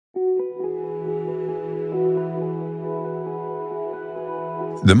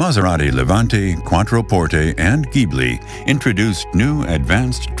The Maserati Levante, Quattroporte, and Ghibli introduced new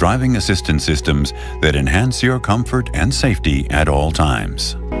advanced driving assistance systems that enhance your comfort and safety at all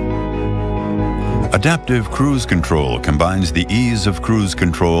times. Adaptive Cruise Control combines the ease of cruise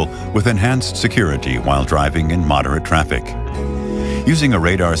control with enhanced security while driving in moderate traffic. Using a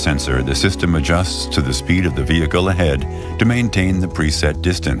radar sensor, the system adjusts to the speed of the vehicle ahead to maintain the preset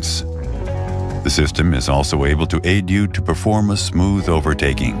distance. The system is also able to aid you to perform a smooth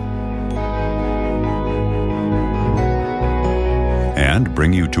overtaking and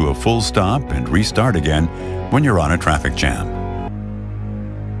bring you to a full stop and restart again when you're on a traffic jam.